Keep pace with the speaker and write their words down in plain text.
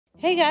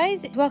Hey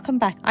guys, welcome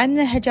back. I'm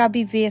the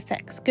Hijabi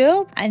VFX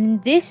girl,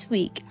 and this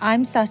week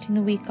I'm starting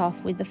the week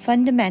off with the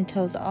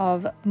fundamentals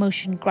of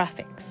motion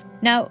graphics.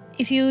 Now,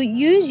 if you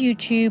use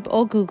YouTube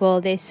or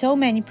Google, there's so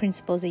many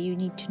principles that you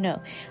need to know.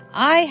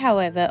 I,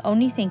 however,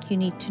 only think you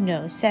need to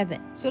know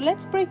 7. So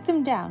let's break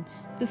them down.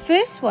 The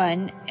first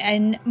one,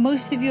 and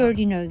most of you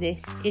already know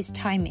this, is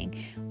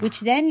timing,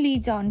 which then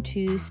leads on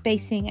to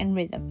spacing and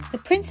rhythm. The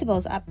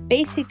principles are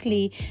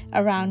basically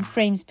around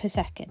frames per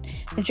second.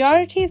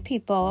 Majority of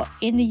people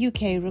in the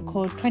UK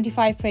record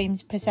 25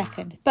 frames per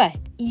second, but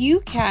you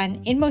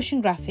can, in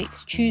motion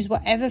graphics, choose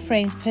whatever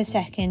frames per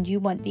second you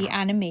want the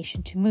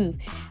animation to move.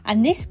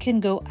 And this can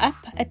go up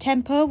a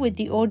tempo with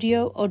the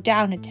audio or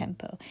down a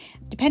tempo.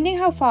 Depending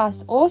how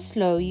fast or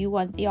slow you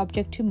want the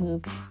object to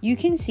move, you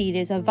can see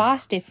there's a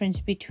vast difference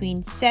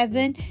between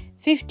 7,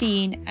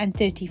 15 and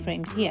 30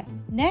 frames here.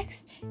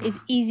 Next is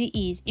easy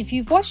ease. If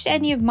you've watched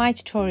any of my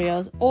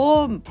tutorials,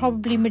 or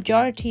probably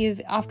majority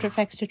of After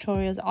Effects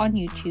tutorials on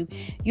YouTube,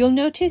 you'll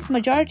notice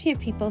majority of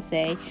people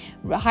say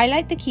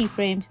highlight the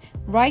keyframes,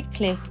 right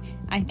click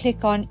and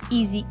click on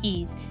easy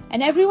ease.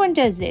 And everyone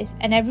does this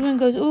and everyone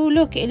goes, oh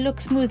look, it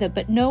looks smoother,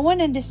 but no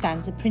one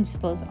understands the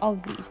principles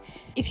of these.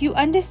 If you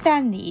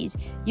understand these,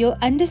 you'll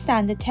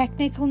understand the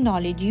technical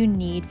knowledge you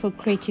need for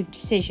creative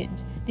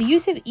decisions. The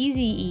use of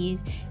easy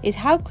ease is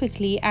how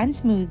quickly and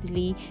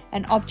smoothly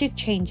an object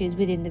changes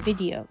within the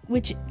video,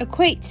 which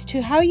equates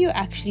to how you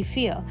actually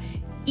feel.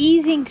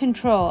 Easing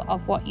control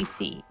of what you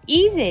see.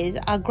 Eases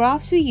are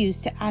graphs we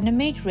use to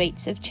animate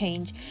rates of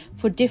change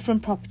for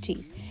different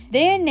properties.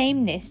 They are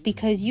named this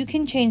because you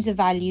can change the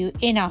value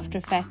in After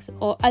Effects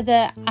or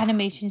other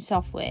animation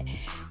software.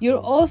 You're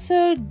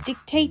also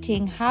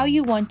dictating how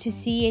you want to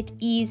see it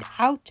ease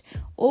out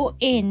or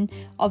in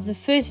of the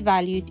first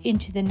value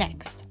into the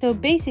next. So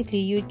basically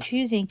you're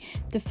choosing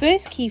the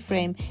first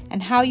keyframe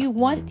and how you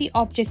want the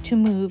object to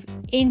move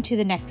into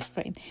the next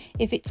frame.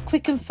 If it's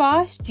quick and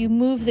fast, you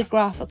move the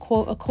graph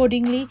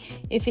accordingly.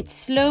 If it's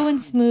slow and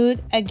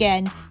smooth,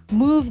 again,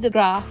 move the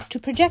graph to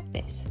project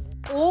this.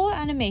 All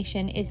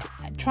animation is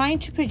trying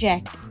to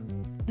project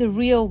the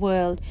real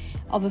world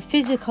of a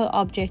physical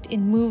object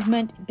in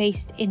movement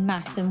based in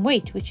mass and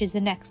weight, which is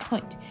the next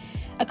point.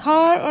 A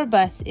car or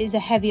bus is a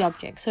heavy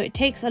object, so it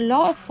takes a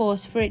lot of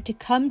force for it to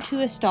come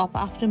to a stop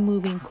after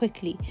moving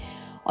quickly.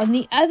 On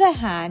the other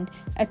hand,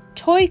 a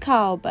toy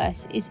car or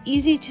bus is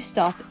easy to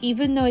stop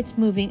even though it's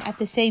moving at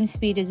the same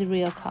speed as a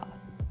real car.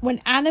 When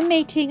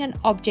animating an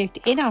object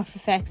in After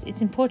Effects,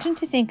 it's important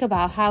to think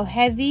about how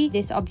heavy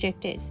this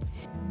object is.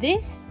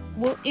 This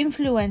will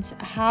influence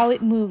how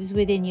it moves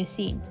within your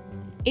scene.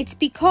 It's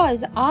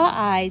because our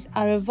eyes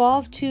are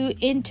evolved to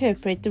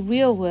interpret the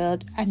real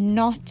world and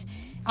not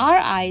our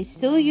eyes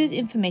still use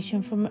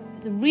information from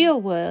the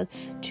real world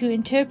to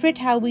interpret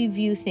how we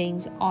view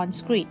things on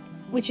screen,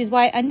 which is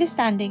why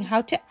understanding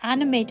how to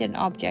animate an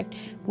object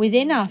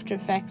within After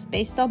Effects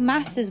based on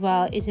mass as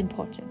well is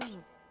important.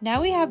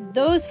 Now we have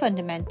those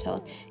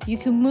fundamentals, you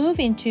can move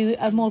into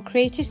a more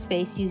creative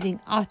space using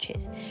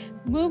arches.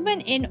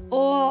 Movement in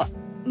all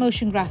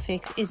motion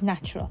graphics is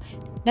natural.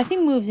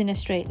 Nothing moves in a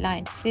straight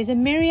line. There's a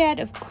myriad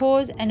of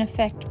cause and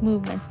effect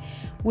movements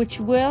which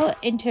will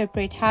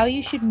interpret how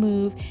you should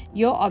move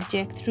your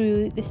object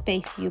through the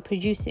space you're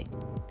producing.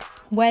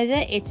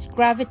 Whether it's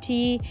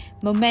gravity,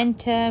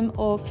 momentum,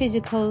 or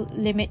physical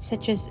limits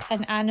such as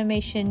an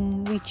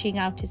animation reaching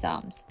out his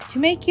arms. To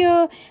make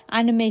your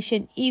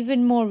animation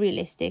even more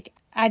realistic,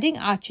 adding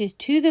arches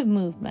to the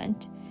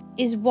movement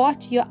is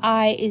what your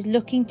eye is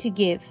looking to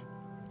give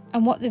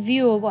and what the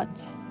viewer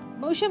wants.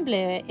 Motion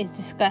blur is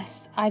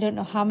discussed I don't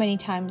know how many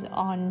times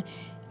on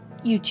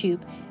YouTube,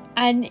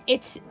 and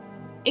it's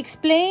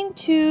explained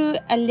to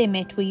a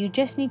limit where you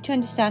just need to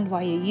understand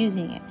why you're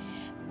using it.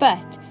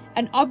 But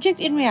an object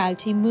in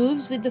reality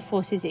moves with the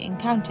forces it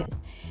encounters.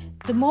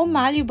 The more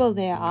malleable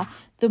they are,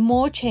 the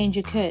more change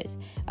occurs.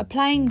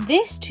 Applying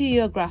this to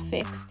your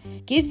graphics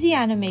gives the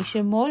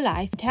animation more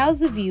life, tells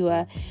the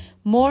viewer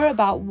more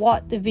about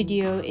what the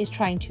video is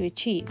trying to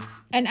achieve,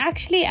 and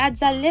actually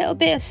adds that little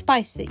bit of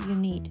spice that you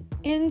need.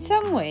 In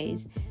some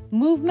ways,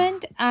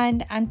 movement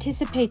and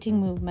anticipating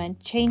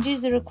movement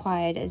changes are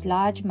required as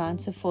large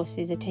amounts of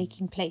forces are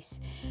taking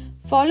place.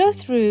 Follow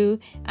through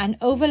and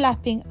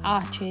overlapping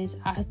arches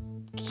are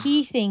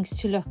key things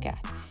to look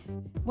at.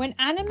 When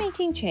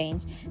animating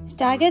change,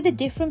 stagger the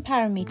different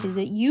parameters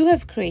that you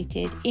have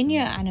created in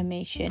your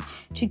animation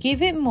to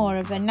give it more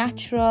of a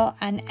natural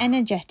and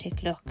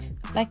energetic look,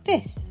 like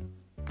this.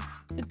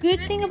 The good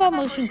thing about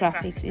motion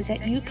graphics is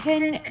that you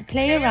can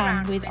play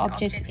around with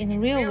objects in the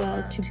real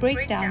world to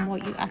break down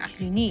what you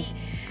actually need.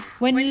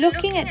 When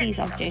looking at these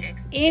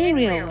objects in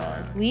real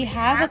world, we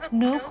have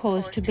no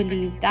cause to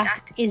believe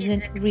that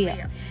isn't real,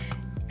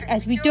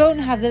 as we don't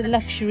have the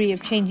luxury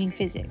of changing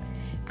physics.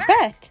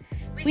 But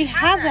we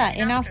have that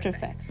in After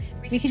Effects.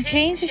 We can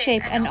change the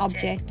shape of an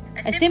object.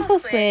 A simple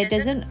square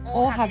doesn't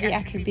all have the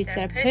attributes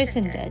that a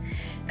person does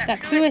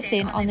that clue us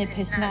in on their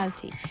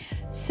personality.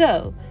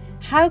 So,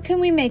 how can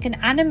we make an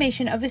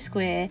animation of a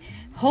square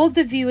hold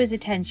the viewer's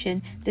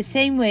attention the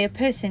same way a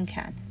person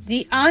can?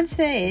 The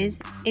answer is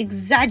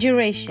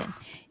exaggeration.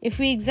 If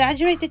we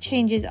exaggerate the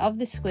changes of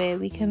the square,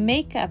 we can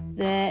make up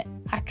the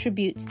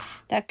attributes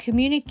that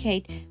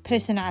communicate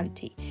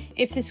personality.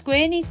 If the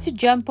square needs to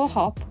jump or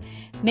hop,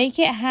 make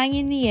it hang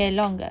in the air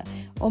longer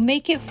or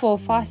make it fall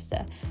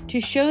faster to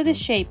show the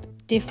shape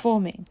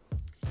deforming.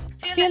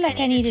 I feel like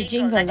I need a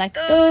jingle like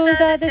those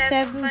are the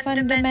 7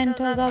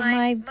 fundamentals of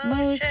my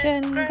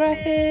motion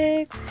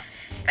graphics.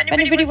 If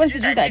anybody wants to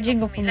do that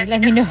jingle for me,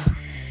 let me know.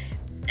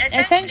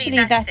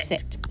 Essentially, that's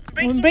it.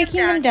 When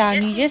breaking them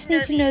down, you just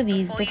need to know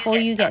these before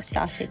you get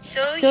started,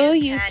 so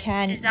you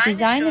can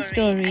design a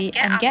story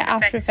and get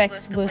After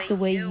Effects to work the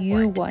way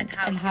you want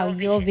and how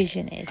your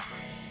vision is.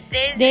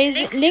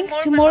 There's links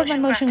to more of my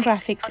motion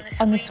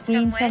graphics on the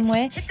screen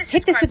somewhere.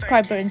 Hit the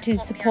subscribe button to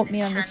support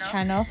me on this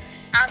channel.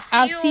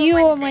 I'll see you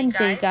on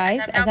Wednesday,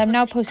 guys, as I'm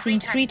now posting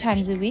 3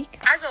 times a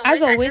week.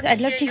 As always, I'd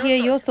love to hear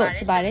your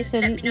thoughts about it, so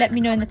let me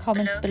know in the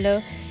comments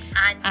below.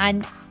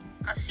 And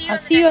I'll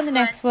see you on the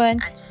next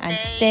one, and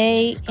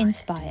stay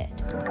inspired.